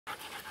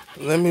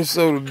Let me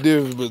show the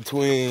difference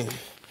between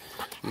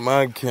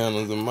my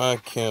kennels and my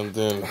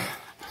Camden.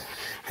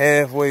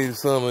 Halfway to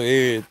some of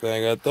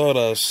everything. I thought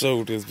I'd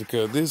show this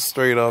because this is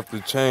straight off the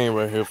chain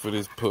right here for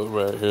this pup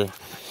right here.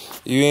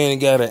 You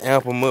ain't gotta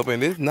amp them up,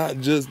 and it's not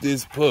just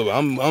this pup.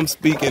 I'm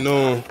speaking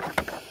on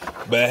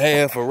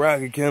behalf of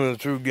Rocky Kennel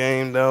True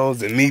Game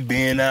Dogs and me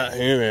being out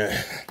here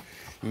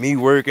and me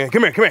working.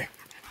 Come here.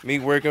 Me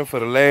working for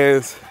the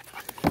last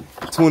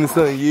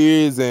 20-something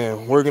years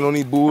and working on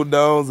these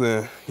bulldogs,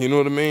 and you know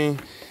what I mean?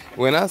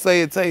 When I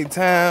say it takes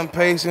time,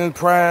 patience,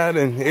 pride,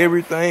 and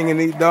everything in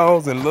these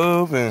dogs, and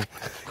love and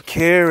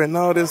care and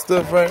all this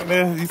stuff right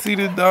there. You see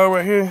this dog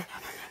right here?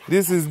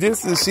 This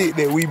is shit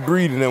that we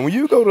breeding. And when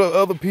you go to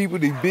other people,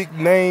 these big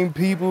name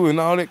people and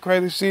all that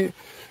crazy shit,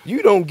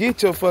 you don't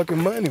get your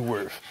fucking money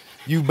worth.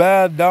 You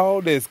buy a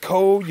dog that's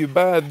cold. You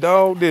buy a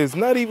dog that's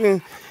not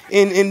even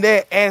in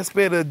that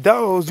aspect of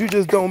dogs. You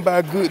just don't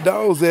buy good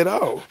dogs at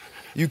all.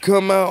 You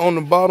come out on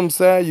the bottom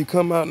side, you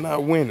come out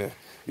not winning.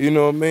 You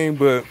know what I mean?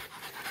 But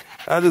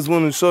I just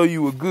want to show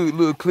you a good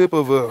little clip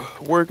of a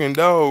working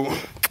dog.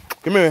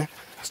 Come here,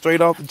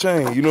 straight off the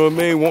chain. You know what I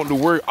mean? Want to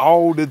work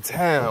all the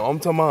time. I'm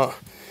talking about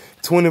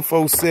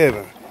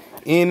 24/7.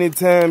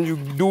 Anytime you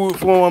do it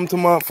for them, I'm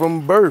talking about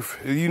from birth.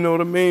 You know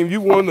what I mean?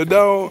 You want a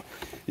dog,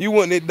 you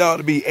want that dog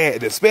to be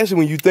active, especially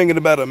when you're thinking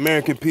about an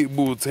American Pit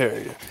Bull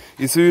Terrier.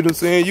 You see what I'm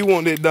saying? You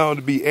want that dog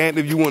to be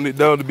active. You want that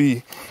dog to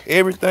be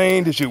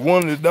everything that you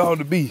wanted the dog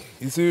to be.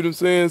 You see what I'm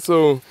saying?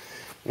 So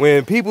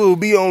when people will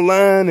be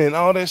online and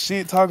all that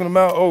shit talking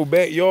about, oh,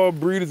 backyard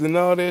breeders and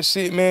all that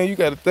shit, man, you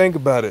got to think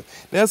about it.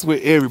 That's where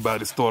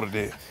everybody started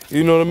at.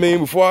 You know what I mean?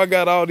 Before I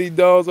got all these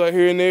dogs out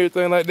here and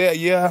everything like that,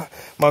 yeah,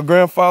 my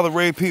grandfather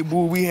raised pit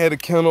bull. We had a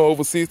kennel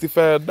over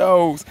 65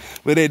 dogs.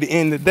 But at the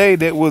end of the day,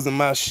 that wasn't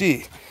my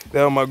shit.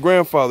 That was my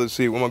grandfather's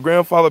shit. When my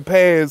grandfather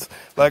passed,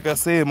 like I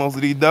said, most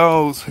of these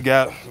dogs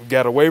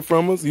got away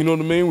from us. You know what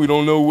I mean? We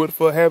don't know what the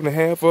fuck happened to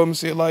half of them,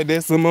 shit like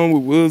that. Some of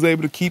them was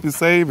able to keep it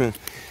safe and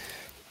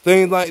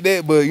things like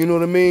that. But you know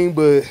what I mean?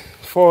 But as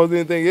far as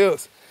anything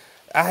else,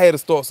 I had to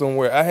start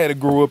somewhere. I had to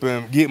grow up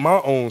and get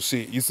my own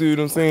shit. You see what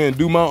I'm saying?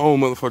 Do my own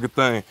motherfucking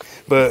thing.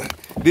 But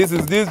this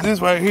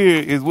right here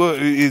is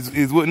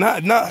what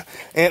not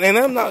and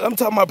I'm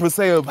talking about per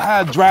se of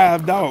high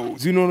drive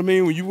dogs. You know what I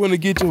mean? When you want to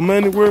get your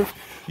money worth,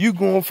 you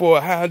going for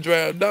a high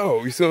drive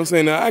dog. You see what I'm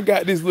saying? Now I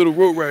got this little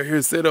rope right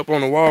here set up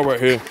on the wall right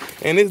here,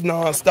 and it's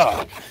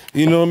non-stop.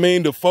 You know what I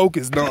mean? The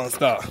focus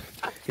non-stop.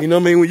 You know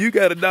what I mean? When you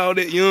got a dog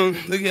that young,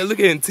 look at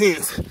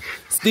intense,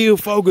 still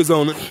focus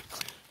on it.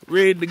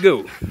 Ready to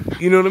go.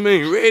 You know what I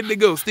mean? Ready to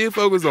go. Still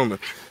focus on him.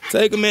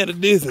 Take him at a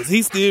distance.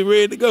 He's still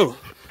ready to go.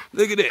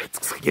 Look at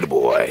that. Get a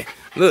boy.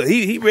 Look,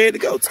 he ready to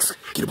go.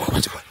 Get a boy.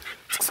 Watch your boy.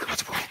 Watch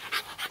your boy.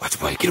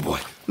 Watch your boy. Get a boy.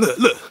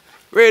 Look.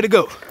 Ready to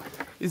go.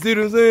 You see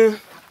what I'm saying?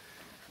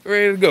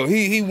 Ready to go.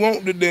 He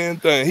want the damn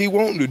thing. He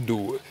want to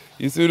do it.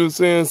 You see what I'm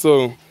saying?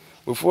 So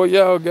before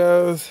y'all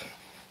guys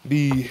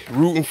be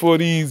rooting for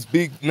these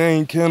big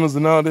name kennels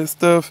and all that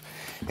stuff,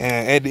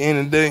 and at the end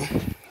of the day,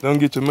 don't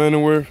get your money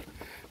worth.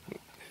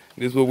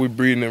 This is what we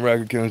breeding in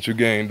Rocky Kennel True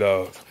Game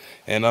Dogs.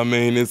 And I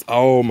mean, it's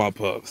all my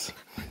pups.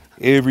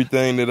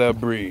 Everything that I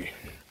breed.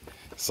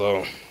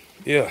 So,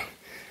 yeah.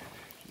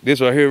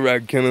 This right here,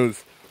 Rocky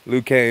Kennel's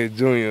Luke Kane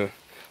Jr.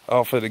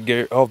 off of the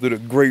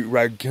great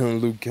Rocky Kennel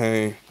Luke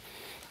Kane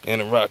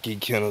and the Rocky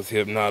Kennel's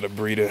Hypnotic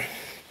Breeder.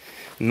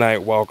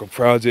 Nightwalker,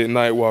 Project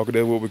Nightwalker,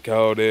 that's what we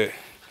call that.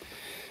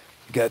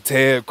 Got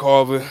Tab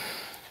Carver,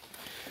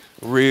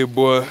 Red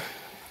Boy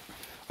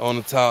on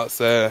the top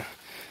side.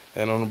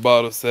 And on the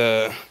bottom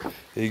side,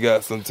 he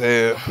got some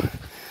Tab,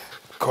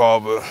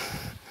 Carver,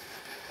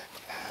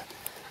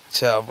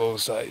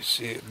 Chavo type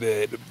shit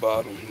there at the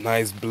bottom.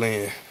 Nice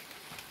blend.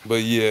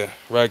 But yeah,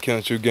 Rocky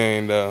Kennel True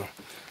Game Dog.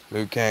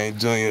 Luke Kane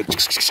Jr.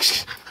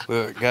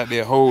 Look, got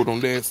that hold on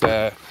that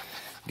side.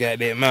 Got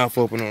that mouth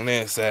open on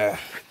that side.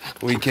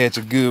 We catch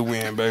a good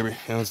win, baby.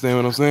 You understand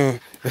what I'm saying?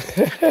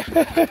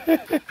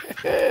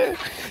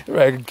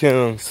 Rocky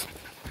Kennels.